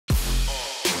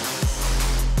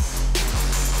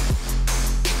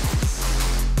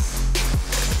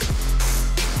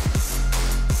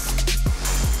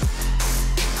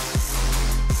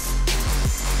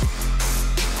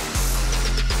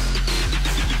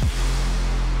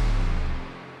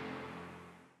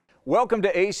Welcome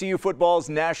to ACU Football's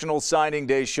National Signing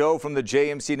Day show from the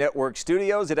JMC Network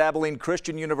studios at Abilene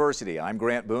Christian University. I'm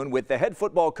Grant Boone with the head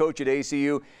football coach at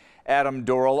ACU, Adam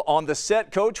Dorrel, on the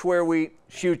set, Coach, where we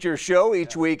shoot your show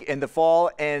each week in the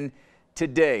fall. And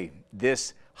today,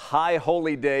 this high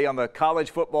holy day on the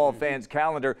college football fans'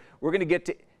 calendar, we're going to get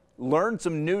to learn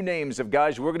some new names of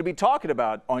guys we're going to be talking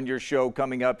about on your show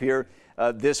coming up here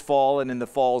this fall and in the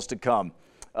falls to come.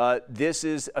 This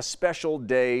is a special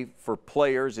day for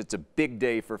players. It's a big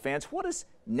day for fans. What does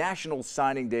National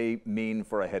Signing Day mean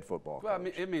for a head football coach? Well, I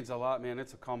mean, it means a lot, man.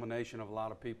 It's a culmination of a lot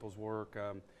of people's work.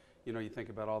 You know, you think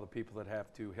about all the people that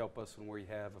have to help us when we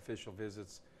have official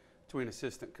visits between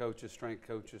assistant coaches, strength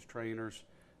coaches, trainers,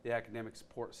 the academic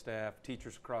support staff,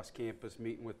 teachers across campus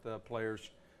meeting with players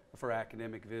for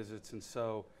academic visits. And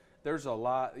so there's a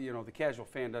lot, you know, the casual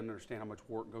fan doesn't understand how much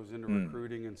work goes into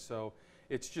recruiting. And so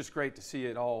it's just great to see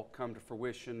it all come to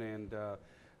fruition and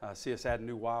see us add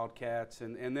new Wildcats.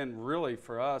 And then really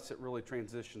for us, it really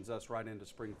transitions us right into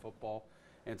spring football.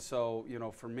 And so, you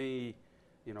know, for me,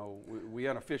 you know, we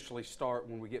unofficially start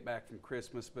when we get back from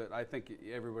Christmas, but I think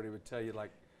everybody would tell you,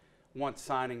 like, once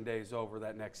signing day is over,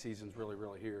 that next season's really,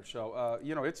 really here. So,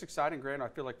 you know, it's exciting, Grant. I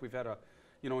feel like we've had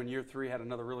you know, in year 3, had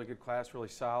another really good class, really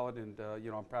solid, and, you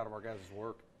know, I'm proud of our guys'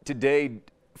 work. Today,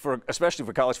 especially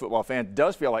for college football fans,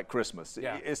 does feel like Christmas.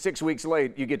 Yeah. It's 6 weeks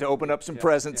late. You get to open up some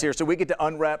presents here, so we get to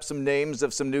unwrap some names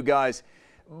of some new guys.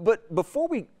 But before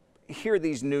we hear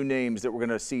these new names that we're going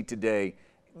to see today,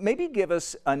 maybe give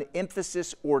us an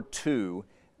emphasis or two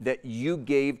that you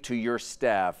gave to your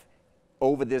staff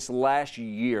over this last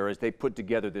year as they put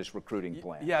together this recruiting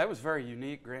plan. Yeah, it was very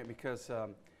unique, Grant, because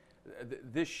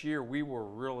this year we were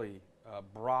really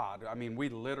broad. I mean, we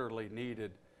literally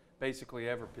needed basically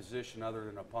every position other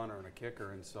than a punter and a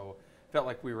kicker, and so felt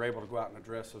like we were able to go out and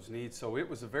address those needs. So it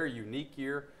was a very unique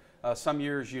year. Some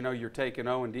years, you know, you're taking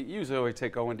O&D. Usually always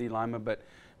take O&D linemen, but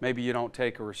maybe you don't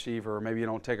take a receiver, or maybe you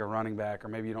don't take a running back, or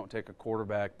maybe you don't take a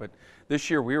quarterback. But this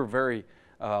year we were very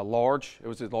large. It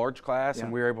was a large class,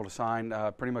 and we were able to sign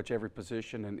pretty much every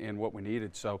position and what we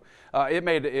needed. So it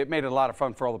made it a lot of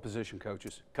fun for all the position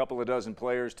coaches. A couple of dozen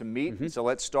players to meet. So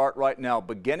let's start right now,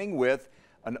 beginning with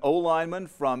an O-lineman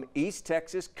from East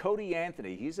Texas, Cody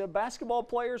Anthony. He's a basketball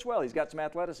player as well. He's got some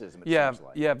athleticism, it seems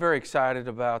like. Yeah, very excited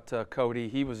about Cody.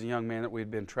 He was a young man that we'd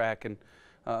been tracking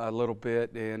a little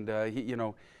bit, and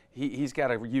he's got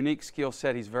a unique skill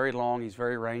set. He's very long. He's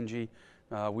very rangy.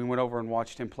 We went over and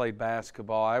watched him play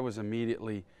basketball. I was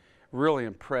immediately really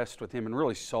impressed with him and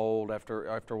really sold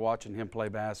after watching him play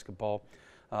basketball.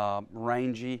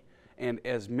 Rangy. And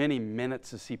as many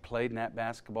minutes as he played in that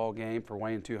basketball game for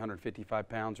weighing 255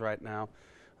 pounds right now,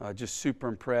 just super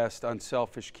impressed,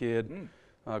 unselfish kid,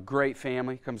 great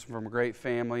family, comes from a great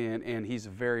family, and he's a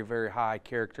very, very high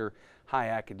character, high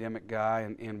academic guy,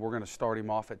 and we're going to start him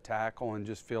off at tackle and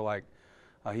just feel like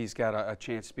he's got a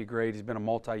chance to be great. He's been a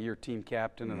multi-year team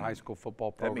captain in a high school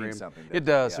football program. That means something. It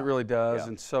does. Yeah. It really does. Yeah.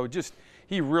 And so just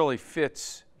he really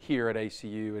fits here at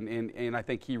ACU, and I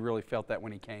think he really felt that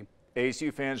when he came.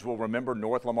 ACU fans will remember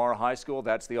North Lamar High School.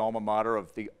 That's the alma mater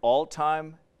of the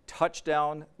all-time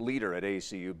touchdown leader at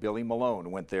ACU. Billy Malone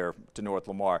went there to North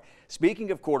Lamar.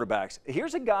 Speaking of quarterbacks,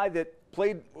 here's a guy that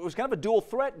was kind of a dual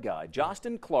threat guy,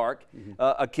 Justin Clark,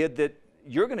 a kid that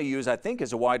you're going to use, I think,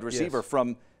 as a wide receiver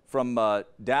from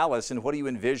Dallas. And what do you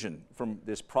envision from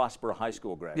this Prosper High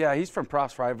School grad? Yeah, he's from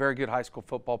Prosper, a very good high school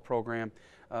football program.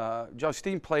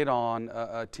 Justine played on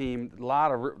a team. A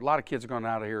lot of kids are going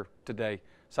out of here today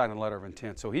signing a letter of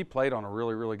intent. So he played on a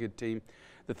really, really good team.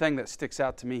 The thing that sticks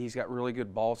out to me, he's got really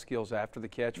good ball skills after the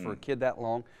catch for a kid that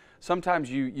long. Sometimes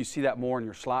you see that more in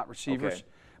your slot receivers,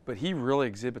 but he really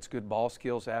exhibits good ball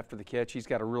skills after the catch. He's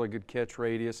got a really good catch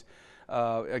radius.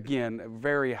 Again,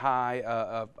 very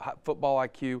high football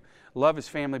IQ. Love his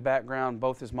family background.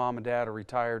 Both his mom and dad are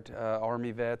retired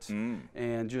Army vets,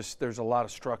 and just there's a lot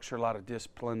of structure, a lot of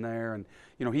discipline there. And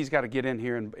you know, he's got to get in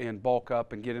here and bulk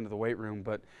up and get into the weight room,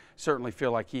 but certainly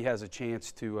feel like he has a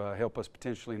chance to help us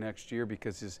potentially next year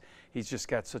because he's just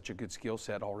got such a good skill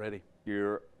set already.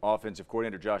 Your offensive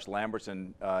coordinator, Josh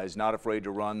Lambertson, is not afraid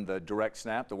to run the direct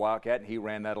snap, the Wildcat, and he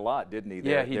ran that a lot, didn't he?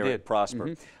 Yeah, he did. At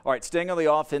Prosper. All right, staying on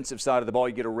the offensive side of the ball,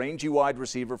 you get a rangy wide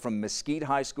receiver from Mesquite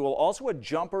High School, also a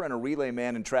jumper and a relay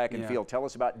man in track and field. Tell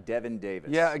us about Devin Davis.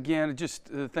 Yeah, again, just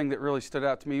the thing that really stood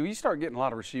out to me, when you start getting a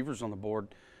lot of receivers on the board,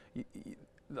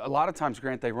 a lot of times,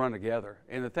 Grant, they run together.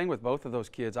 And the thing with both of those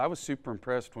kids, I was super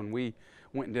impressed when we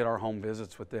went and did our home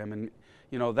visits with them. And,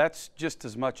 you know, that's just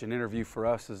as much an interview for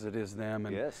us as it is them.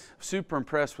 And super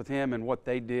impressed with him and what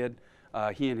they did.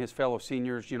 He and his fellow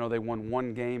seniors, you know, they won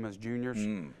one game as juniors.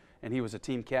 And he was a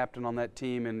team captain on that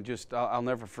team. And just, I'll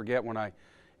never forget when I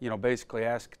you know, basically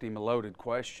asked him a loaded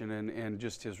question, and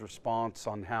just his response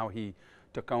on how he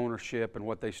took ownership and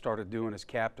what they started doing as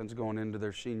captains going into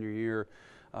their senior year,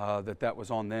 that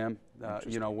was on them.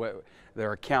 You know,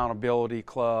 their accountability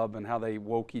club and how they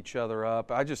woke each other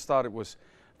up. I just thought it was,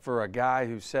 for a guy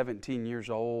who's 17 years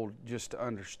old, just to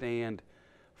understand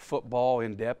football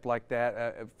in depth like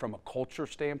that from a culture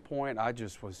standpoint, I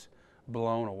just was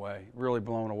blown away, really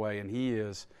blown away. And he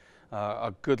is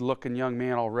a good-looking young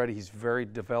man already. He's very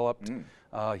developed.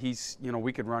 He's, you know,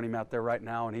 we could run him out there right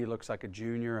now, and he looks like a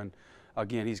junior. And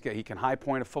again, he can high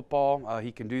point a football.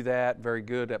 He can do that. Very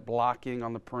good at blocking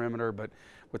on the perimeter, but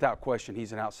without question,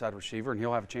 he's an outside receiver, and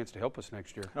he'll have a chance to help us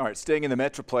next year. All right, staying in the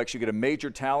Metroplex, you get a major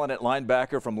talent at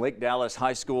linebacker from Lake Dallas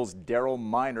High School's Darrell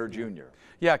Minor Jr.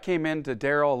 Yeah, I came into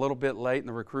Darrell a little bit late in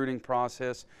the recruiting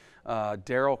process.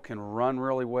 Darrell can run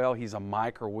really well. He's a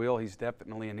Mike or Will. He's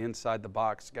definitely an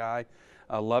inside-the-box guy.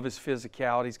 Love his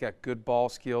physicality. He's got good ball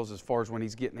skills as far as when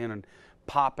he's getting in and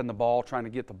popping the ball, trying to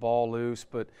get the ball loose.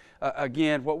 But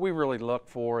again, what we really look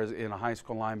for is in a high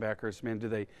school linebacker is, man, do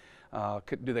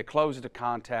they close to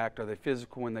contact? Are they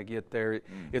physical when they get there?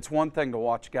 It's one thing to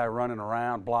watch a guy running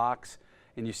around blocks,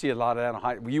 and you see a lot of that in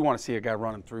high. You want to see a guy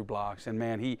running through blocks, and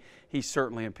man, he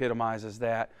certainly epitomizes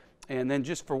that. And then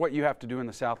just for what you have to do in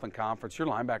the Southland Conference, your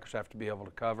linebackers have to be able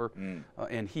to cover,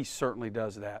 and he certainly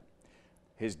does that.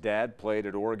 His dad played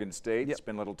at Oregon State,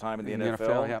 spent a little time in the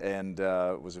NFL, and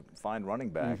was a fine running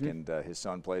back, and his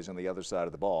son plays on the other side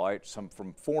of the ball. All right,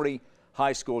 from Forney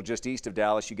High School just east of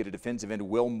Dallas, you get a defensive end,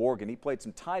 Will Morgan. He played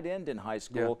some tight end in high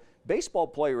school. Baseball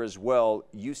player as well.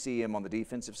 You see him on the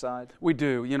defensive side? We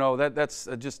do. You know, that's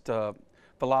just a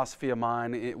philosophy of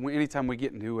mine. Anytime we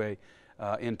get into a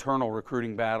internal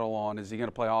recruiting battle on is he going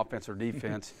to play offense or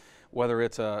defense, whether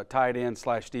it's a tight end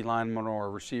 / D lineman or a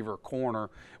receiver corner,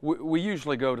 we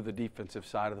usually go to the defensive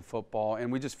side of the football,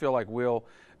 and we just feel like Will,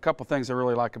 a couple things I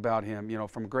really like about him, you know,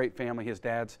 from a great family. His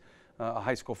dad's a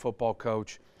high school football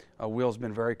coach. Will's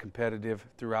been very competitive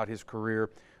throughout his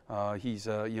career. He's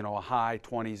you know, a high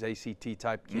 20s ACT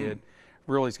type kid.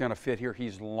 Really is going to fit here.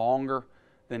 He's longer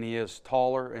than he is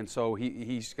taller, and so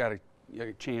he's got a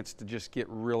chance to just get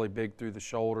really big through the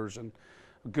shoulders, and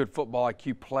good football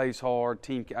IQ, plays hard,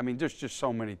 team. I mean, there's just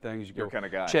so many things. You Your kind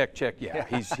of guy. Check. Yeah,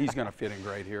 he's going to fit in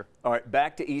great here. All right,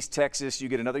 back to East Texas. You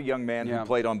get another young man who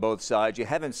played on both sides. You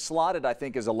have him slotted, I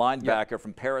think, as a linebacker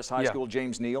from Paris High School,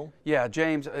 James Neal. Yeah,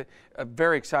 James.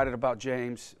 Very excited about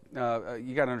James. You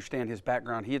got to understand his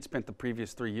background. He had spent the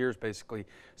previous 3 years basically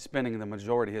spending the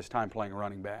majority of his time playing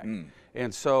running back.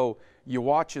 And so you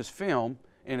watch his film,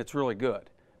 and it's really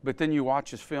good. But then you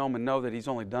watch his film and know that he's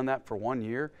only done that for 1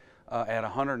 year. At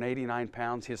 189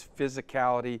 pounds, his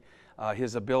physicality,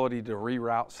 his ability to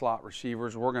reroute slot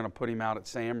receivers. We're going to put him out at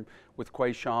Sam with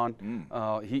Quayshawn.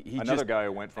 Another guy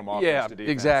who went from offense to defense.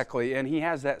 Yeah, exactly, and he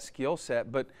has that skill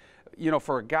set. But, you know,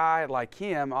 for a guy like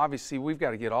him, obviously we've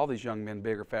got to get all these young men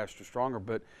bigger, faster, stronger.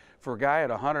 But for a guy at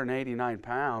 189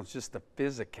 pounds, just the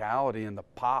physicality and the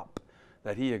pop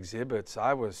that he exhibits,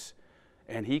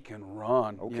 and he can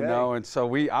run, you know, and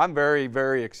so I'm very,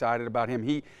 very excited about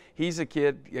him. He's a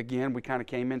kid, again, we kind of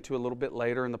came into a little bit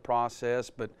later in the process,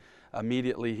 but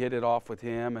immediately hit it off with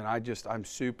him, and I'm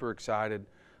super excited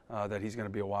that he's going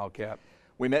to be a Wildcat.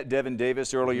 We met Devin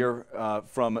Davis earlier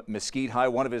from Mesquite High.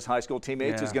 One of his high school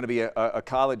teammates is going to be a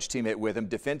college teammate with him,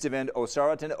 defensive end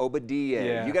Osaraton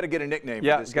Obadiah. You got to get a nickname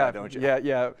for this guy, don't you?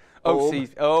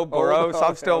 Boros.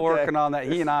 I'm still working on that.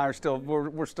 He and I are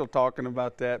we're still talking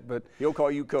about that, but he'll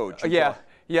call you coach.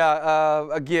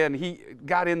 Again, he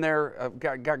got in there,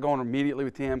 got going immediately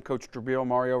with him. Coach Drabil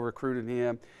Mario recruited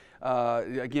him.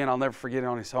 Again, I'll never forget it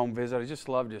on his home visit. I just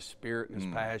loved his spirit and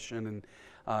his passion,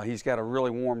 and he's got a really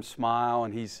warm smile,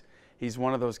 and he's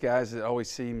one of those guys that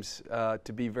always seems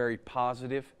to be very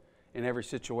positive in every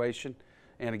situation.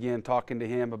 And again, talking to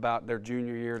him about their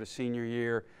junior year to senior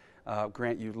year,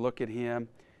 Grant, you look at him,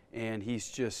 and he's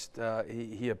just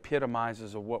he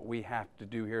epitomizes of what we have to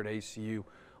do here at ACU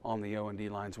on the O&D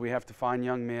lines. We have to find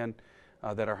young men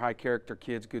that are high character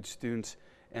kids, good students,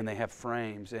 and they have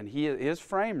frames. And his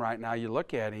frame right now, you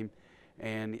look at him,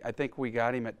 and I think we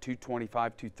got him at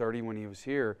 225, 230 when he was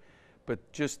here, but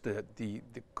just the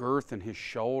girth in his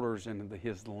shoulders and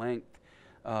his length,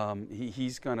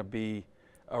 he's going to be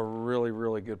a really,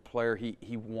 really good player.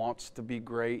 He wants to be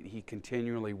great. He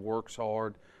continually works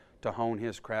hard to hone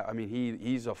his craft. I mean,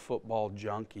 he's a football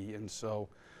junkie, and so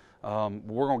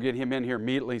we're going to get him in here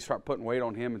immediately, start putting weight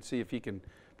on him, and see if he can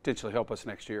potentially help us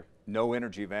next year. No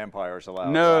energy vampires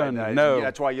allowed. No.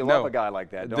 That's why you love a guy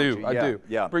like that, don't you? I do.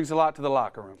 Yeah. Brings a lot to the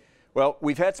locker room. Well,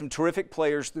 we've had some terrific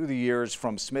players through the years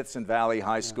from Smithson Valley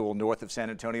High School north of San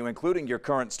Antonio, including your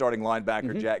current starting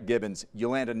linebacker, Jack Gibbons. You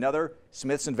land another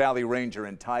Smithson Valley Ranger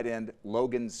in tight end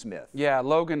Logan Smith. Yeah,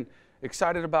 Logan,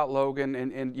 excited about Logan,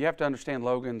 and you have to understand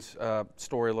Logan's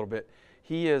story a little bit.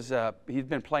 He's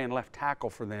been playing left tackle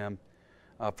for them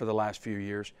for the last few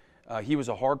years. He was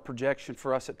a hard projection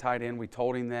for us at tight end. We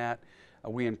told him that.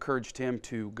 We encouraged him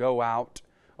to go out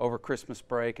over Christmas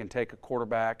break and take a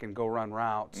quarterback and go run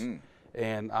routes.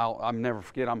 And I'll never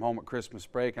forget, I'm home at Christmas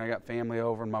break and I got family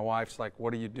over and my wife's like,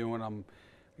 what are you doing?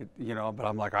 But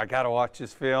I'm like, I got to watch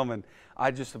this film. And I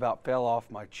just about fell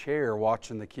off my chair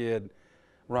watching the kid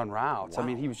run routes. Wow. I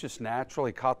mean, he was just natural.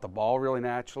 He caught the ball really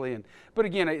naturally. But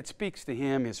again, it speaks to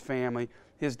him, his family.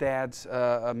 His dad's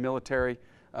a military,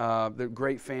 they're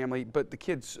great family. But the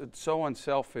kid's so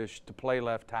unselfish to play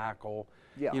left tackle.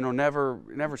 Yeah.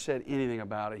 Never said anything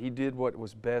about it. He did what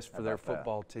was best for their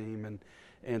football team,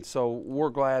 and so we're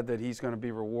glad that he's going to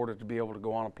be rewarded to be able to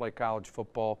go on and play college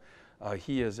football.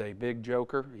 He is a big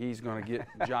joker. He's going to get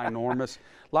ginormous.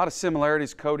 A lot of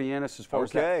similarities, Cody Ennis, as far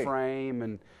as that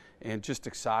frame, and just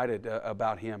excited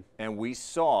about him. And we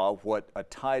saw what a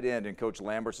tight end in Coach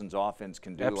Lamberson's offense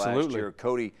can do last year.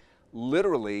 Cody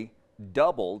literally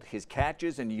doubled his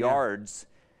catches and yards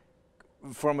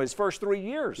from his first 3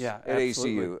 years at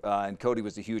ACU. And Cody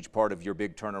was a huge part of your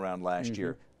big turnaround last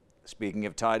year. Speaking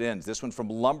of tight ends, this one from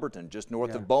Lumberton, just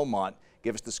north of Beaumont.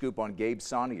 Give us the scoop on Gabe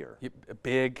Sonnier.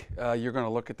 Big. You're going to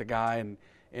look at the guy,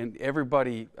 and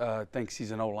everybody thinks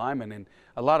he's an O-lineman. And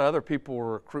a lot of other people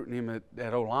were recruiting him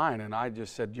at O-line, and I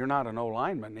just said, you're not an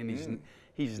O-lineman. And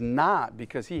he's not,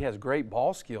 because he has great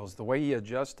ball skills. The way he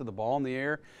adjusts to the ball in the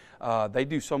air. They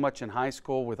do so much in high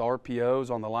school with RPOs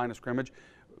on the line of scrimmage.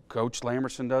 Coach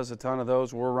Lamberson does a ton of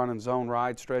those. We're running zone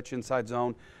ride, stretch inside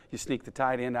zone. You sneak the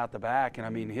tight end out the back, and I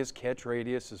mean, his catch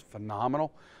radius is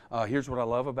phenomenal. Here's what I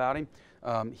love about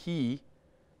him. He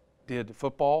did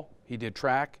football, he did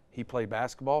track, he played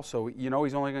basketball, so he's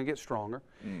only going to get stronger.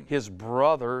 His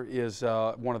brother is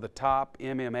one of the top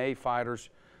MMA fighters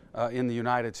in the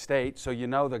United States, so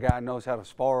the guy knows how to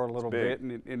spar a little bit,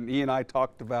 and he and I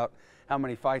talked about how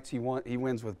many fights he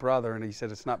wins with brother, and he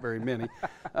said it's not very many.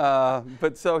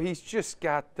 But so he's just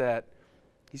got that.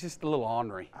 He's just a little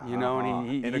ornery,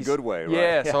 and in a good way, right?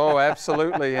 Yes, oh,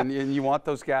 absolutely. and you want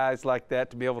those guys like that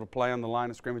to be able to play on the line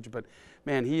of scrimmage. But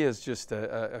man, he is just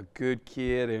a good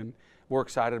kid, and we're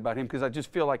excited about him because I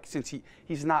just feel like since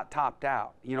he's not topped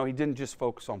out, he didn't just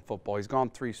focus on football. He's gone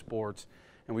 3 sports,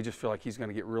 and we just feel like he's going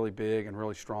to get really big and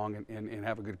really strong and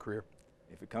have a good career.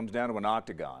 If it comes down to an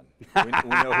octagon, we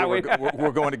know who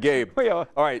we're going to Gabe. All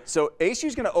right, so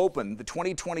ACU's going to open the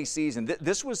 2020 season.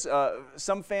 This was,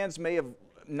 some fans may have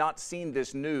not seen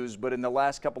this news, but in the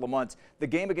last couple of months, the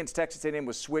game against Texas A&M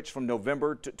was switched from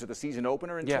November to the season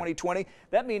opener in 2020.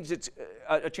 That means it's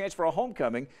a chance for a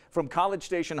homecoming from College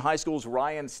Station High School's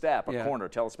Ryan Stapp, a corner.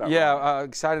 Tell us about Ryan.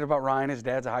 Excited about Ryan. His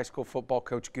dad's a high school football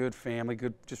coach, good family,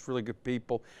 just really good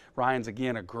people. Ryan's,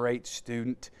 again, a great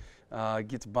student.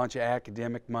 Gets a bunch of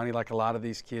academic money like a lot of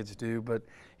these kids do. But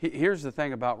here's the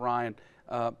thing about Ryan.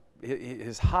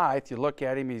 His height, you look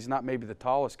at him, he's not maybe the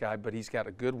tallest guy, but he's got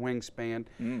a good wingspan.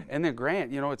 And then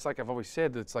Grant, it's like I've always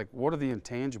said, it's like, what are the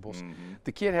intangibles?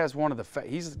 The kid has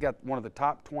he's got one of the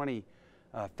top 20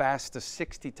 fastest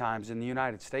 60 times in the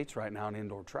United States right now in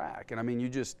indoor track. And I mean,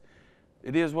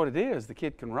 it is what it is. The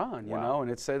kid can run, you know,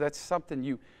 and that's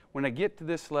something when they get to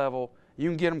this level, you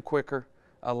can get them quicker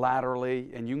laterally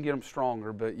and you can get them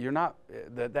stronger, but you're not,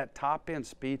 that top end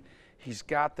speed, he's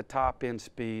got the top end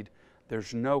speed.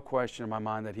 There's no question in my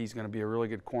mind that he's going to be a really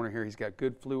good corner here. He's got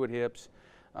good fluid hips,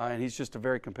 and he's just a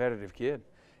very competitive kid.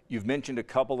 You've mentioned a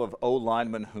couple of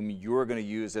O-linemen whom you're going to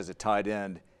use as a tight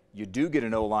end. You do get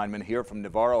an O-lineman here from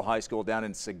Navarro High School down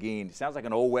in Seguin. Sounds like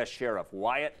an Old West sheriff.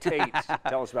 Wyatt Tate.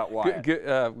 Tell us about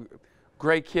Wyatt.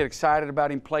 Great kid. Excited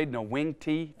about him. Played in a wing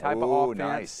tee type of offense.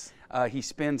 Nice. He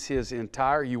spends his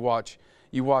entire. You watch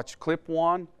clip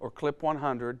 1 or clip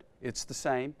 100. It's the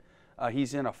same.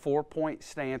 He's in a 4-point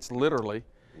stance, literally,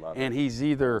 and he's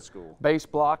either base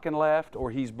blocking left or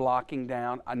he's blocking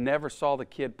down. I never saw the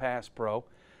kid pass pro,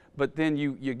 but then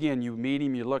you meet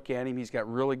him, you look at him. He's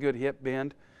got really good hip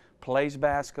bend, plays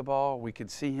basketball. We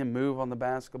could see him move on the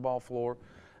basketball floor.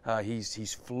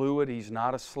 He's fluid. He's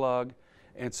not a slug.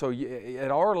 And so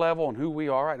at our level and who we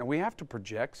are right now, we have to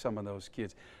project some of those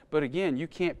kids. But again, you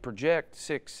can't project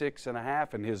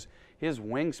 6'6.5", and his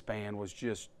wingspan was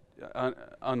just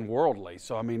unworldly.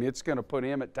 So I mean, it's going to put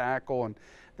him at tackle, and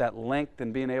that length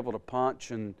and being able to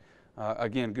punch, and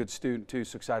again, good student too.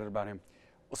 So excited about him.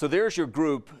 So there's your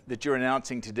group that you're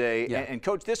announcing today. Yeah. And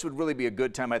Coach, this would really be a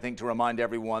good time, I think, to remind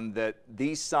everyone that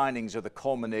these signings are the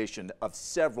culmination of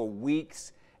several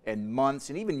weeks and months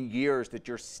and even years that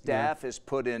your staff has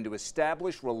put in to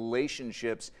establish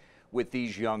relationships with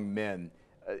these young men.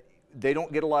 They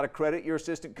don't get a lot of credit, your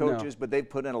assistant coaches, but they've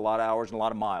put in a lot of hours and a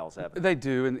lot of miles, haven't they? They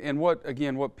do. And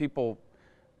what people,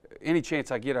 any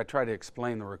chance I get, I try to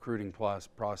explain the recruiting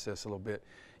process a little bit.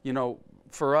 You know,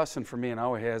 for us and for me, and I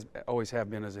always have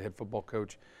been as a head football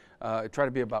coach, I try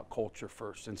to be about culture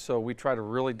first. And so we try to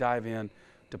really dive in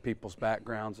to people's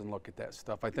backgrounds and look at that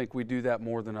stuff. I think we do that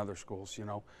more than other schools, you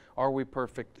know. Are we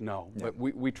perfect? No. Yeah. But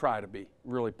we try to be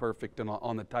really perfect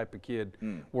on the type of kid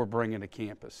we're bringing to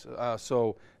campus.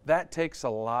 So that takes a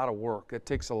lot of work. It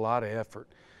takes a lot of effort.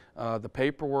 The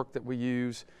paperwork that we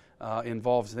use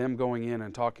involves them going in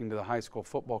and talking to the high school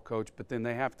football coach, but then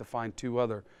they have to find 2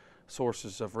 other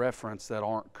sources of reference that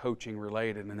aren't coaching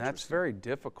related, and that's very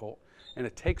difficult, and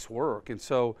it takes work. And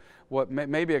so what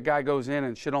maybe a guy goes in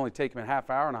and should only take him a half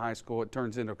hour in a high school, it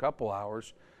turns into a couple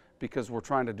hours because we're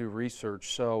trying to do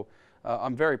research. So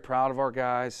I'm very proud of our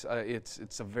guys.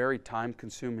 It's a very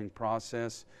time-consuming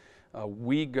process.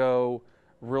 We go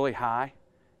really high,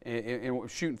 and we're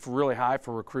shooting for really high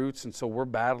for recruits, and so we're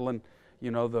battling,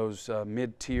 you know, those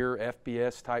mid-tier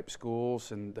FBS type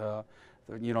schools and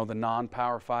you know, the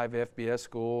non-Power 5 FBS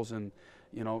schools, and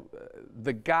you know,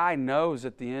 the guy knows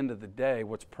at the end of the day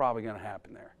what's probably going to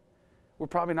happen there. We're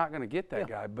probably not going to get that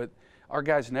guy, but our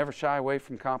guys never shy away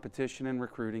from competition and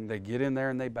recruiting. They get in there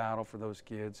and they battle for those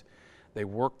kids. They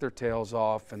work their tails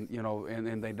off, and you know,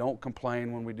 and they don't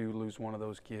complain when we do lose one of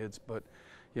those kids. But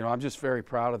you know, I'm just very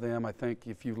proud of them. I think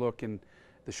if you look in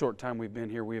the short time we've been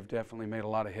here, we have definitely made a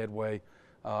lot of headway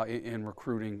in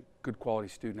recruiting good quality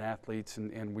student athletes,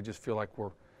 and we just feel like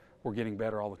we're getting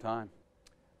better all the time.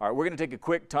 All right, we're going to take a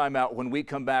quick timeout. When we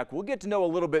come back, we'll get to know a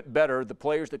little bit better the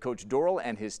players that Coach Dorrel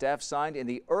and his staff signed in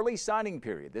the early signing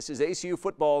period. This is ACU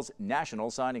Football's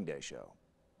National Signing Day Show.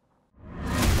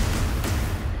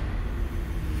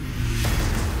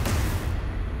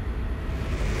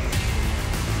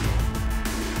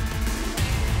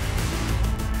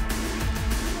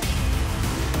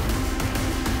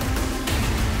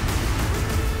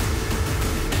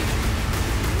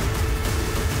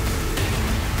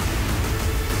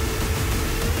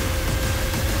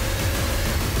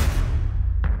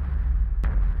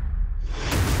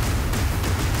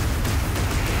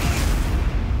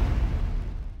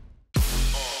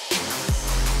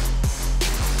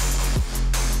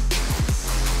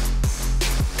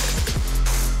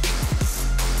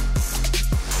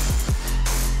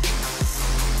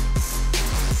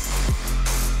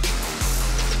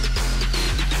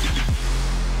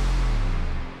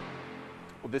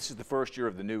 This is the first year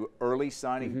of the new early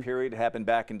signing period. It happened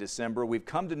back in December. We've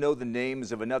come to know the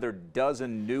names of another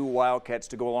dozen new Wildcats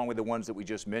to go along with the ones that we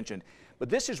just mentioned. But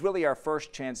this is really our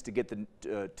first chance to get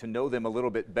to know them a little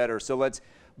bit better. So let's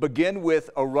begin with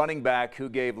a running back who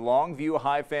gave Longview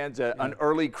High fans an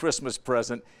early Christmas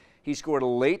present. He scored a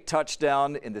late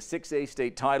touchdown in the 6A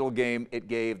state title game. It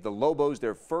gave the Lobos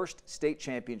their first state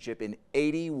championship in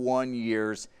 81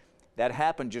 years. That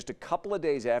happened just a couple of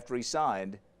days after he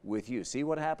signed with you. See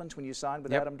what happens when you sign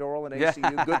with Adam Dorrel and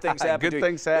ACU? Good things happen. Good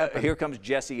things happen. Here comes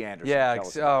Jesse Anderson. Yeah.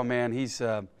 Oh man, he's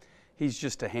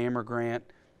just a hammer, Grant.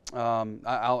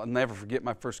 I'll never forget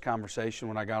my first conversation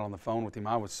when I got on the phone with him.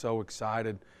 I was so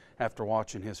excited after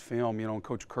watching his film. You know, and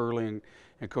Coach Curley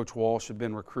and Coach Walsh had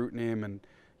been recruiting him, and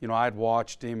you know, I'd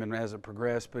watched him and as it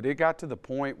progressed. But it got to the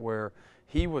point where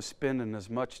he was spending as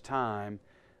much time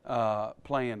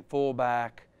playing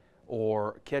fullback,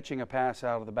 or catching a pass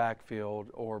out of the backfield,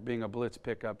 or being a blitz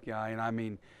pickup guy. And I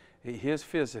mean, his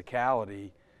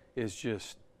physicality is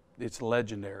just, it's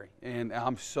legendary. And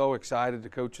I'm so excited to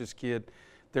coach this kid.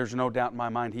 There's no doubt in my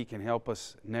mind he can help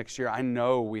us next year. I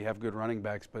know we have good running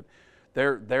backs, but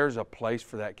there's a place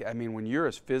for that. I mean, when you're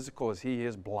as physical as he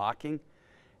is blocking,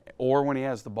 or when he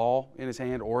has the ball in his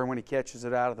hand, or when he catches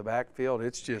it out of the backfield,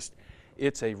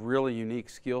 it's a really unique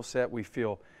skill set. We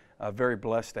feel very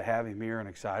blessed to have him here and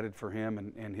excited for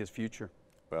him and his future.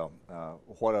 Well,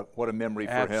 what a memory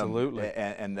for him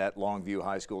and that Longview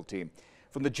High School team.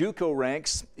 From the JUCO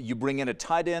ranks, you bring in a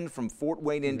tight end from Fort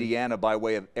Wayne, Indiana by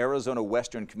way of Arizona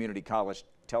Western Community College.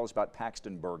 Tell us about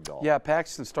Paxton Bergdahl. Yeah,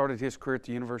 Paxton started his career at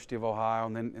the University of Ohio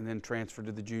and then transferred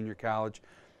to the junior college.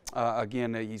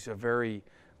 Again, he's a very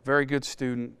good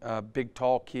student, big,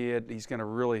 tall kid. He's going to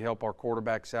really help our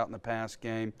quarterbacks out in the pass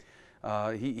game.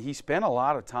 He spent a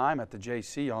lot of time at the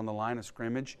JC on the line of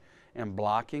scrimmage and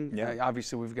blocking. Yeah.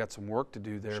 Obviously, we've got some work to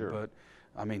do there, Sure. but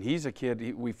I mean, he's a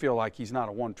kid. We feel like he's not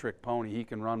a one-trick pony. He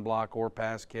can run, block, or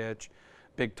pass catch.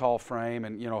 big, tall frame,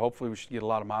 and hopefully we should get a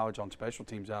lot of mileage on special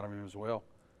teams out of him as well.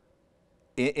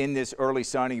 In this early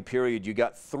signing period, you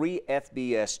got 3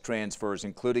 FBS transfers,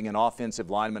 including an offensive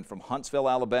lineman from Huntsville,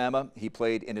 Alabama. He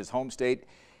played in his home state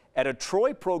at a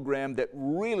Troy program that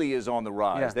really is on the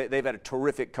rise. Yeah. They've had a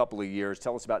terrific couple of years.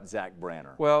 Tell us about Zach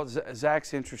Branner. Well,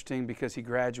 Zach's interesting because he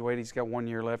graduated. He's got 1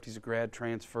 year left. He's a grad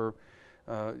transfer.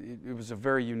 It was a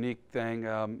very unique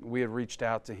thing. We had reached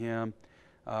out to him.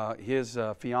 His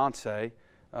fiance,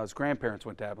 his grandparents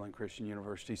went to Abilene Christian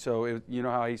University, so you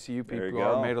know how ACU people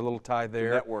are, made a little tie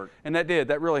there. Network. And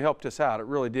that really helped us out. It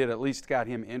really did. At least got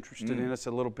him interested in us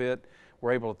a little bit.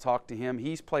 We're able to talk to him.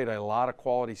 He's played a lot of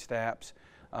quality snaps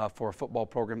for a football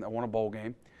program that won a bowl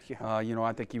game. Yeah.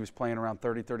 I think he was playing around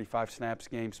 30, 35 snaps a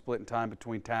game, splitting time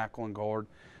between tackle and guard.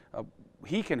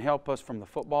 He can help us from the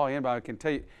football end, but I can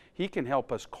tell you, he can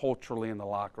help us culturally in the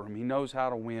locker room. He knows how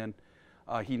to win.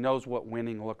 He knows what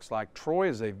winning looks like. Troy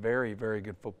is a very, very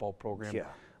good football program.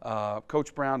 Yeah.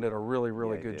 Coach Brown did a really,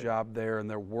 really good job there, and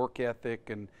their work ethic,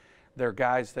 and they're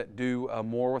guys that do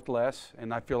more with less,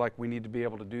 and I feel like we need to be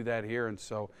able to do that here. And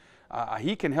so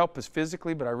he can help us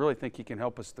physically, but I really think he can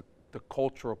help us the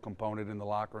cultural component in the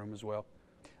locker room as well.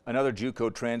 Another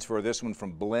JUCO transfer, this one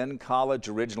from Blinn College,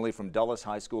 originally from Dulles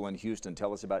High School in Houston.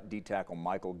 Tell us about D-tackle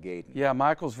Michael Gayden. Yeah,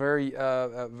 Michael's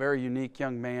a very unique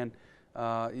young man.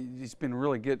 He's been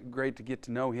really great to get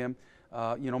to know him.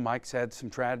 Mike's had some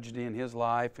tragedy in his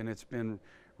life, and it's been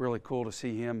really cool to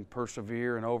see him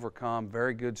persevere and overcome.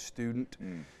 Very good student.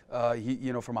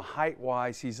 From a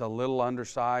height-wise, he's a little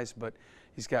undersized, but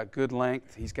he's got good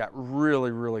length. He's got really,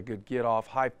 really good get-off,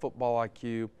 high football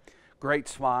IQ. Great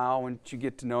smile. Once you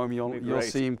get to know him, you'll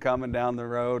see him coming down the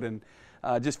road, and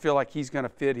just feel like he's going to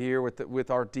fit here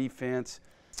with our defense,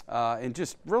 and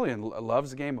just really loves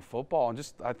the game of football,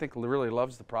 and I think really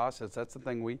loves the process. That's the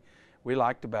thing we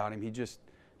liked about him.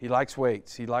 He likes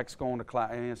weights. He likes going to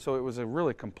class, and so it was a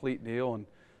really complete deal. And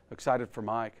excited for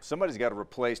Mike. Somebody's got to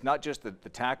replace not just the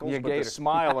tackles, but Gator. the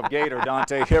smile of Gator,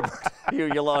 Dante Hibbert.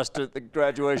 You lost at the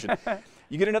graduation.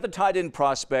 You get another tight end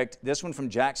prospect, this one from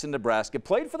Jackson, Nebraska,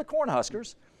 played for the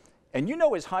Cornhuskers. And you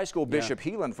know his high school Bishop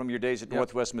Heelan from your days at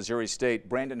Northwest Missouri State,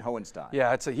 Brandon Hohenstein.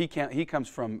 Yeah, he comes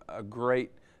from a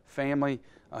great family.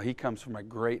 He comes from a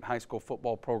great high school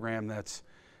football program that's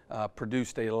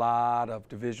produced a lot of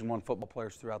Division I football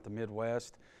players throughout the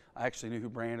Midwest. I actually knew who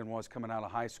Brandon was coming out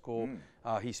of high school.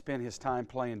 He spent his time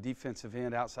playing defensive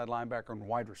end, outside linebacker, and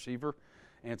wide receiver.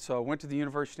 And so went to the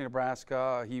University of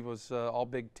Nebraska. He was all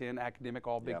Big Ten, academic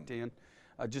all Big Ten.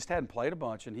 Just hadn't played a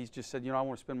bunch, and he's just said, I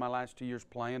want to spend my last 2 years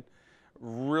playing.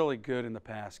 Really good in the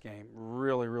pass game,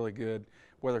 really, really good.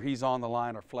 Whether he's on the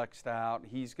line or flexed out,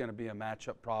 he's going to be a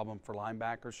matchup problem for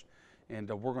linebackers, and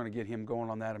we're going to get him going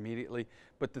on that immediately.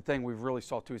 But the thing we've really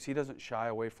saw, too, is he doesn't shy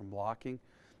away from blocking.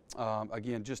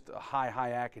 Again, just a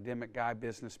high academic guy,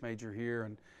 business major here,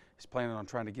 and he's planning on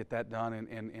trying to get that done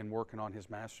and working on his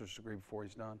master's degree before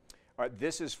he's done. All right,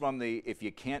 this is from the if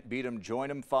you can't beat him, join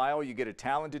him file. You get a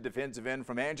talented defensive end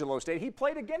from Angelo State. He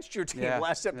played against your team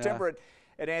last September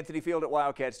at Anthony Field at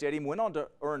Wildcat Stadium. Went on to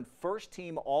earn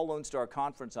first-team All-Lone Star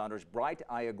Conference honors, Bright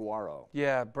Iaguaro.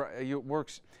 Yeah, it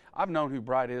works. I've known who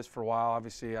Bright is for a while.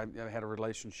 Obviously, I had a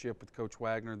relationship with Coach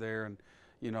Wagner there, and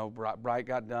Bright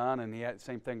got done, and he had the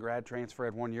same thing, grad transfer,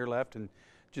 had 1 year left, and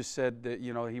just said that,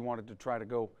 he wanted to try to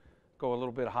go a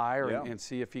little bit higher and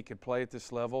see if he could play at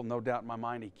this level. No doubt in my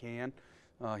mind he can.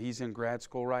 He's in grad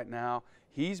school right now.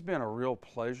 He's been a real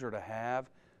pleasure to have.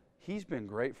 He's been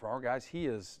great for our guys. He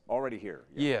is already here.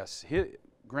 Yes.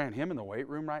 Grant, him in the weight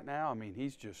room right now, I mean,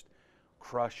 he's just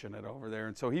crushing it over there.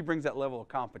 And so he brings that level of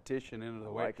competition into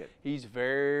the weight. He's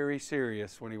very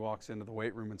serious when he walks into the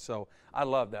weight room. And so I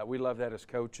love that. We love that as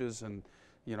coaches, and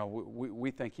we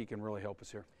think he can really help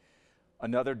us here.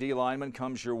 Another D lineman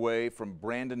comes your way from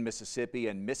Brandon, Mississippi,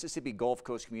 and Mississippi Gulf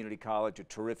Coast Community College, a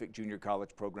terrific junior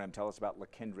college program. Tell us about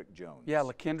LaKendrick Jones. Yeah,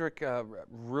 LaKendrick,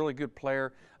 really good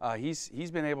player. He's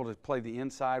been able to play the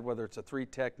inside, whether it's a 3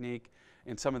 technique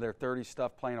in some of their 30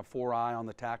 stuff, playing a 4-eye on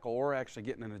the tackle, or actually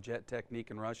getting in a jet technique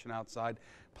and rushing outside.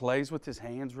 Plays with his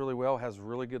hands really well, has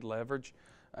really good leverage.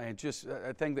 And just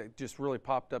a thing that just really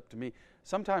popped up to me,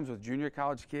 sometimes with junior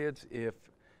college kids, if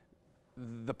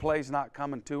the play's not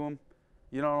coming to them,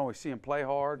 you don't always see him play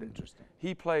hard. Interesting.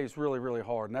 He plays really, really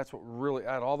hard, and that's what really,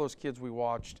 out of all those kids we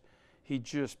watched, he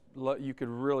just, you could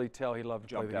really tell he loved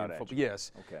to play the game of football.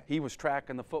 Yes. Okay. He was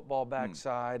tracking the football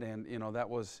backside, and that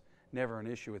was never an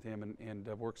issue with him, and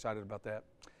we're excited about that.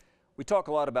 We talk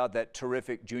a lot about that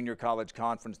terrific junior college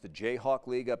conference, the Jayhawk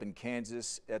League up in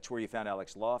Kansas. That's where you found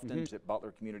Alex Lofton at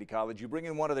Butler Community College. You bring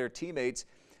in one of their teammates.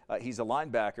 He's a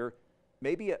linebacker.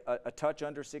 maybe a touch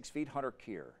under 6 feet, Hunter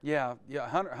Keir. Yeah.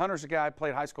 Hunter's a guy who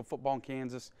played high school football in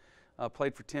Kansas,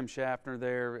 played for Tim Schaffner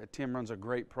there. Tim runs a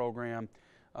great program.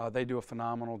 They do a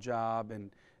phenomenal job.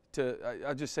 And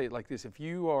I'll just say it like this: if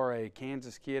you are a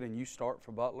Kansas kid and you start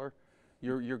for Butler,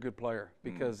 you're a good player,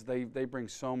 because they bring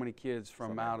so many kids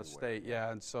from out of state.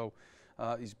 Yeah, and so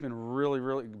he's been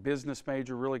really business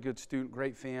major, really good student,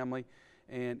 great family,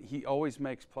 and he always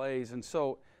makes plays. And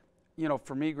so, you know,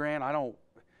 for me, Grant,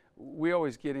 we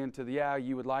always get into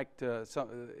you would like the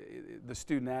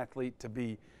student athlete to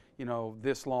be, you know,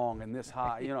 this long and this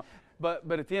high, you know,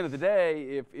 but at the end of the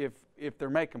day, if they're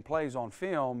making plays on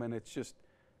film and it's just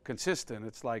consistent,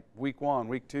 it's like week 1,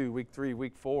 week 2, week 3,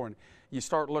 week 4, and you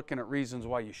start looking at reasons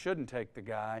why you shouldn't take the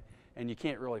guy, and you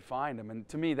can't really find him. And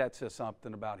to me, that says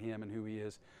something about him and who he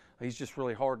is. He's just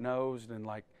really hard-nosed, and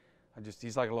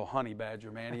he's like a little honey badger,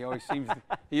 man.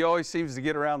 He always seems to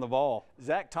get around the ball.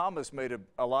 Zach Thomas made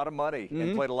a lot of money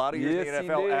and played a lot of years in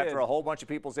the NFL after a whole bunch of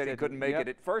people said he couldn't make it.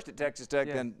 At first at Texas Tech,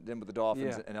 then with the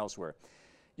Dolphins and elsewhere.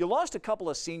 You lost a couple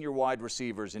of senior wide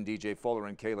receivers in DJ Fuller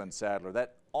and Kalen Sadler.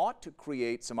 That ought to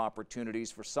create some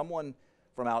opportunities for someone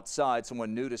from outside,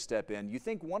 someone new to step in. You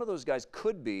think one of those guys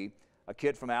could be a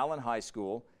kid from Allen High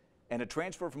School and a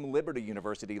transfer from Liberty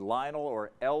University, Lionel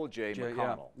or LJ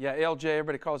McConnell? Yeah, LJ,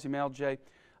 everybody calls him LJ.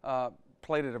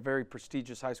 Played at a very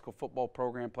prestigious high school football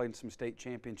program, played in some state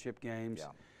championship games.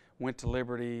 Went to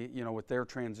Liberty, you know, with their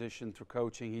transition through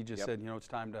coaching. He just said, you know, it's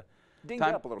time to dinged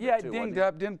up a little bit too. Yeah, dinged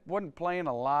up. Wasn't playing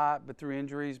a lot, but through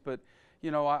injuries. But you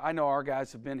know, I know our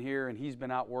guys have been here, and he's been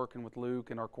out working with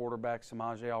Luke and our quarterback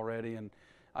Samaje already. And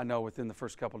I know within the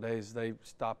first couple of days they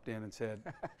stopped in and said,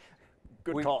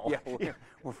 "Good call. Yeah,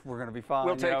 we're going to be fine.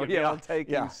 We'll take him. Yeah, we'll take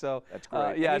him." So that's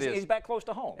great. Yeah, he's back close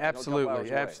to home.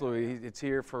 Absolutely, absolutely. It's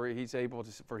here he's able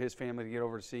to for his family to get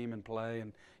over to see him and play,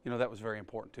 and you know that was very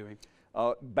important to him.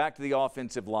 Back to the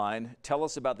offensive line. Tell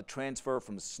us about the transfer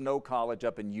from Snow College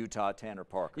up in Utah, Tanner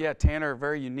Parker. Yeah, Tanner,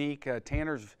 very unique.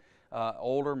 Tanner's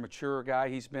older, mature guy.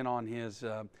 He's been on his,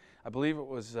 I believe it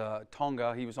was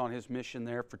Tonga. He was on his mission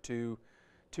there for two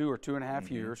or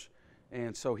 2.5 years.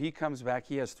 And so he comes back.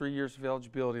 He has 3 years of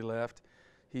eligibility left.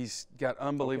 He's got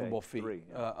unbelievable feet.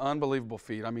 Unbelievable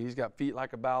feet. I mean, he's got feet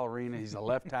like a ballerina. He's a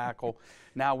left tackle.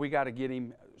 Now we got to get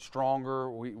him stronger.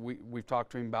 We've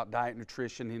talked to him about diet,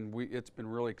 nutrition, and it's been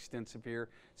really extensive here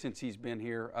since he's been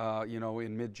here, you know,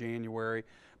 in mid-January.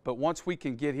 But once we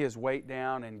can get his weight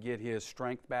down and get his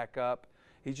strength back up,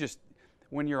 he just,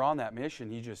 when you're on that mission,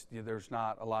 there's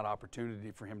not a lot of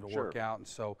opportunity for him to work out. And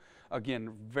so,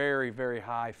 again, very, very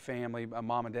high family.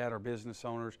 Mom and dad are business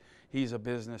owners. He's a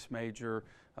business major.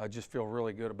 Just feel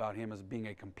really good about him as being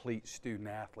a complete student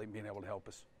athlete and being able to help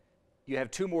us. You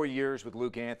have 2 more years with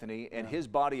Luke Anthony, and his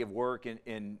body of work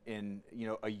in you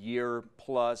know, a year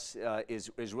plus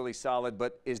is really solid.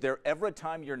 But is there ever a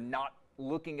time you're not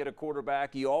looking at a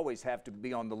quarterback? You always have to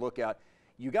be on the lookout.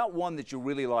 You got one that you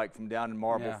really like from down in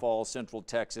Marble Falls, Central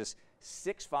Texas,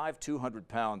 6'5", 200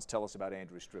 pounds. Tell us about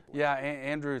Andrew Stripley. Yeah,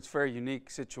 Andrew, it's a very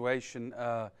unique situation.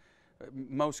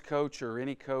 Most coach or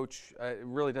any coach, it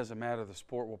really doesn't matter the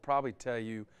sport, will probably tell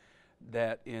you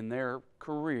that in their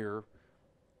career,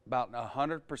 about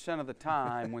 100% of the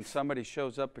time when somebody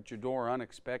shows up at your door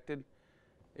unexpected,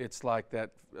 it's like that,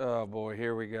 oh boy,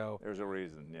 here we go. There's a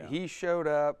reason, yeah. He showed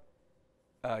up,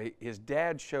 his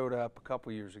dad showed up a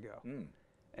couple years ago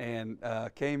and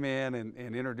came in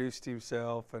and introduced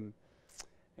himself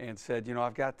and said, you know,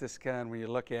 I've got this guy, and when you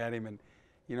look at him, and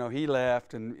you know, he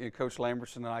left, and Coach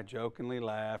Lamberson and I jokingly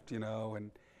laughed, you know,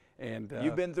 and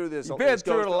you've been through this. You've been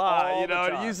through it a lot, you know.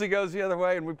 It usually goes the other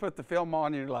way, and we put the film on,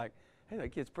 and you're like, hey,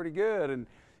 that kid's pretty good. And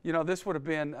you know, this would have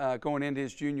been going into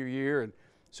his junior year, and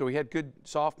so he had good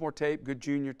sophomore tape, good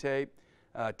junior tape,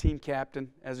 team captain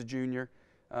as a junior.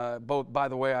 Both, by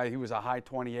the way, he was a high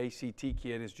 20 ACT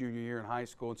kid his junior year in high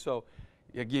school, and so.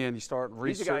 Again, you start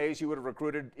research. He's a guy ACU would have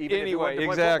recruited even if he anyway.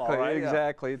 wanted to play football, right?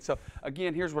 Exactly. And so,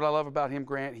 again, here's what I love about him,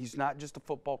 Grant. He's not just a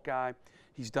football guy.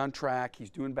 He's done track. He's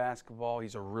doing basketball.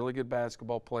 He's a really good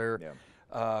basketball player.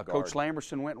 Coach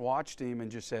Lamberson went and watched him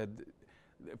and just said,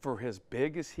 for as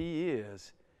big as he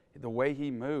is, the way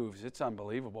he moves, it's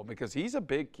unbelievable because he's a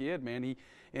big kid, man.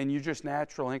 And your just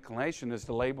natural inclination is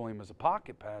to label him as a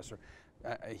pocket passer.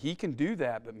 He can do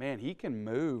that, but, man, he can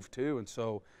move too. And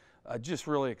so, just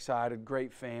really excited,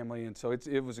 great family, and so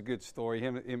it was a good story.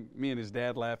 Me and his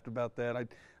dad laughed about that.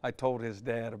 I told his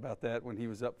dad about that when he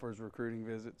was up for his recruiting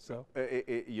visit. So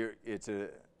it's a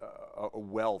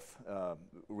wealth,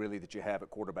 really, that you have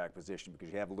at quarterback position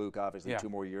because you have Luke, obviously, 2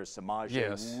 more years.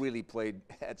 Samaje really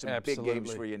had some big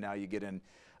games for you. Now you get in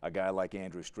a guy like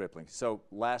Andrew Stripling. So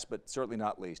last but certainly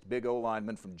not least, big O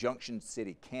lineman from Junction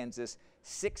City, Kansas,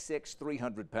 6'6",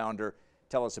 300-pounder.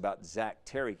 Tell us about Zach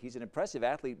Terry. He's an impressive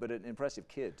athlete, but an impressive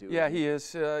kid, too. Yeah, he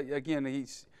is. Again,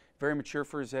 he's very mature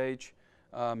for his age,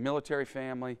 military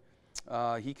family.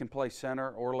 He can play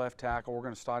center or left tackle. We're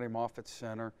going to start him off at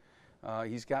center.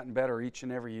 He's gotten better each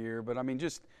and every year. But, I mean,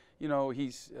 just, you know,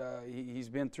 he's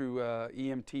been through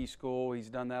EMT school. He's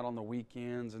done that on the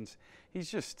weekends. And he's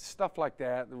just stuff like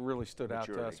that really stood out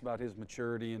to us about his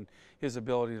maturity and his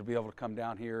ability to be able to come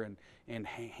down here and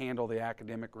handle the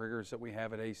academic rigors that we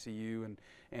have at ACU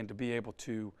and to be able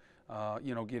to,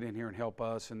 you know, get in here and help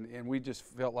us. And we just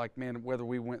felt like, man, whether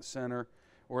we went center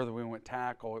or whether we went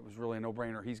tackle, it was really a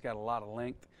no-brainer. He's got a lot of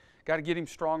length. Got to get him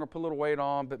stronger, put a little weight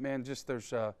on, but, man, just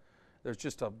there's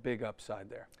just a big upside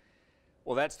there.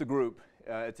 Well, that's the group.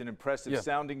 It's an impressive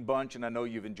sounding bunch, and I know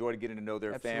you've enjoyed getting to know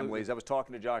their families. I was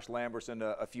talking to Josh Lamberson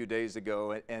a few days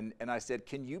ago, and I said,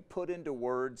 can you put into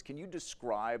words, can you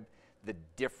describe the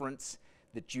difference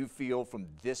that you feel from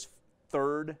this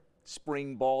third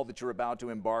spring ball that you're about to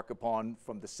embark upon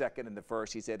from the second and the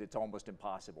first? He said it's almost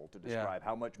impossible to describe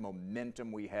how much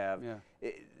momentum we have.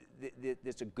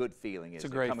 It's a good feeling. It's a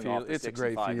great feeling. It's a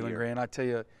great feeling, Grant. I tell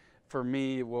you, for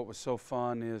me, what was so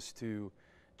fun is to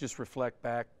just reflect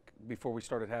back before we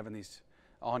started having these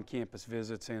on-campus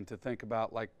visits and to think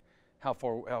about like how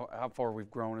far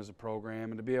we've grown as a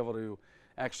program, and to be able to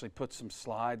actually put some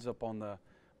slides up on the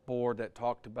board that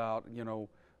talked about, you know,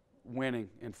 winning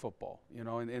in football, you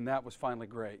know, and that was finally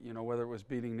great. You know, whether it was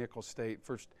beating Nicholls State,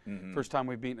 first time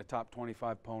we've beaten a top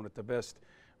 25 opponent, the best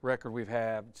record we've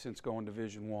had since going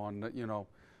Division I, you know,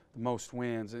 the most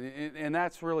wins, and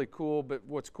that's really cool. But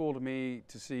what's cool to me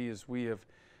to see is we have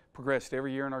progressed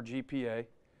every year in our GPA.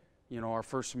 You know, our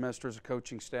first semester as a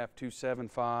coaching staff,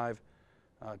 2.75,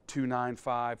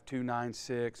 2.95,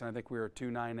 2.96, and I think we were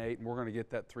 2.98, and we're going to get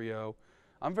that 3.0.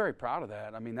 I'm very proud of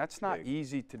that. I mean, that's not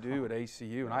easy to do at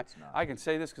ACU, and I can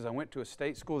say this because I went to a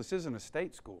state school. This isn't a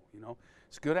state school, you know.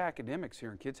 It's good academics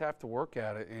here, and kids have to work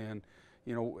at it, and,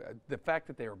 you know, the fact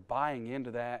that they are buying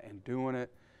into that and doing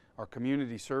it. Our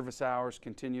community service hours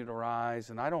continue to rise,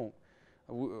 and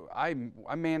I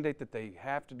mandate that they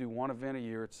have to do one event a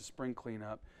year. It's the spring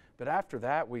cleanup. But after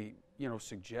that, we, you know,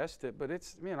 suggest it. But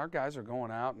it's, man, our guys are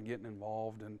going out and getting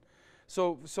involved. And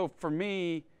so for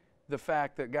me, the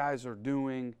fact that guys are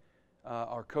doing,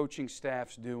 our coaching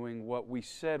staff's doing what we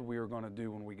said we were going to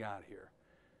do when we got here,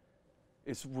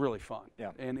 it's really fun.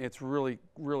 Yeah. And it's really,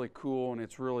 really cool, and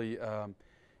it's really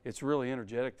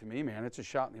energetic to me, man. It's a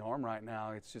shot in the arm right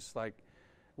now. It's just like,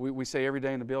 we say every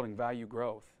day in the building, value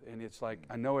growth. And it's like,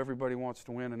 I know everybody wants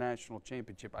to win a national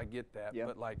championship. I get that.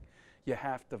 But, like, you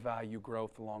have to value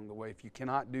growth along the way. If you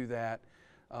cannot do that,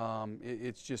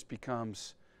 it just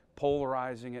becomes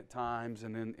polarizing at times.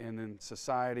 And in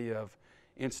society of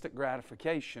instant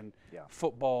gratification,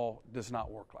 football does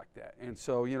not work like that. And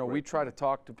so, you know, we try to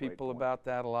talk to people about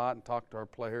that a lot and talk to our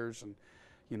players and,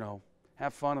 you know,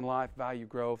 have fun in life, value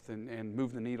growth, and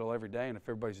move the needle every day. And if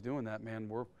everybody's doing that, man,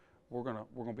 we're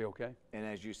gonna be okay. And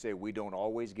as you say, we don't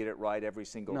always get it right every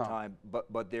single time,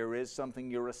 but there is something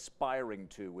you're aspiring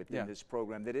to within this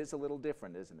program that is a little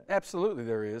different, isn't it? Absolutely,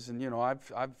 there is. And, you know,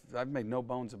 I've made no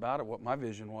bones about it. What my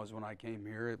vision was when I came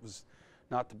here, it was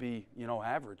not to be, you know,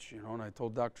 average. You know, and I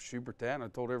told Dr. Schubert that, and I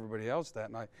told everybody else that,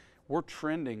 and we're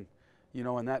trending, you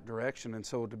know, in that direction. And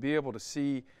so to be able to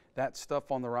see that stuff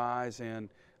on the rise,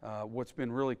 and what's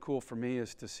been really cool for me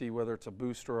is to see whether it's a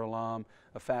booster alum,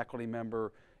 a faculty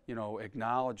member, you know,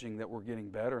 acknowledging that we're getting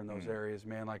better in those areas,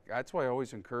 man. Like, that's why I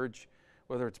always encourage,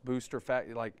 whether it's booster,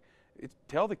 like,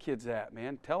 tell the kids that,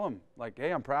 man. Tell them, like,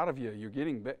 hey, I'm proud of you. You're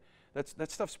getting better.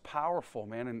 That stuff's powerful,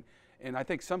 man. And I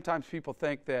think sometimes people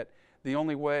think that the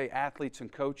only way athletes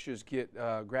and coaches get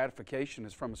gratification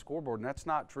is from a scoreboard, and that's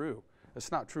not true.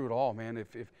 That's not true at all, man.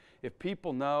 If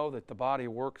people know that the body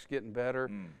of work's getting better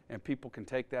and people can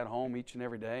take that home each and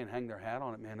every day and hang their hat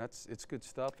on it, man, it's good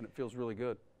stuff, and it feels really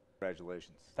good.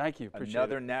 Congratulations. Thank you. Appreciate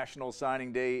Another it. National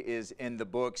Signing Day is in the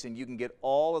books, and you can get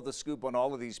all of the scoop on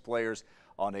all of these players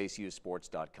on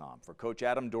ACUsports.com. For Coach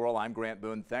Adam Dorrel, I'm Grant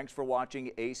Boone. Thanks for watching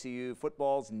ACU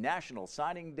Football's National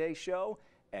Signing Day show,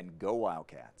 and go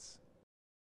Wildcats.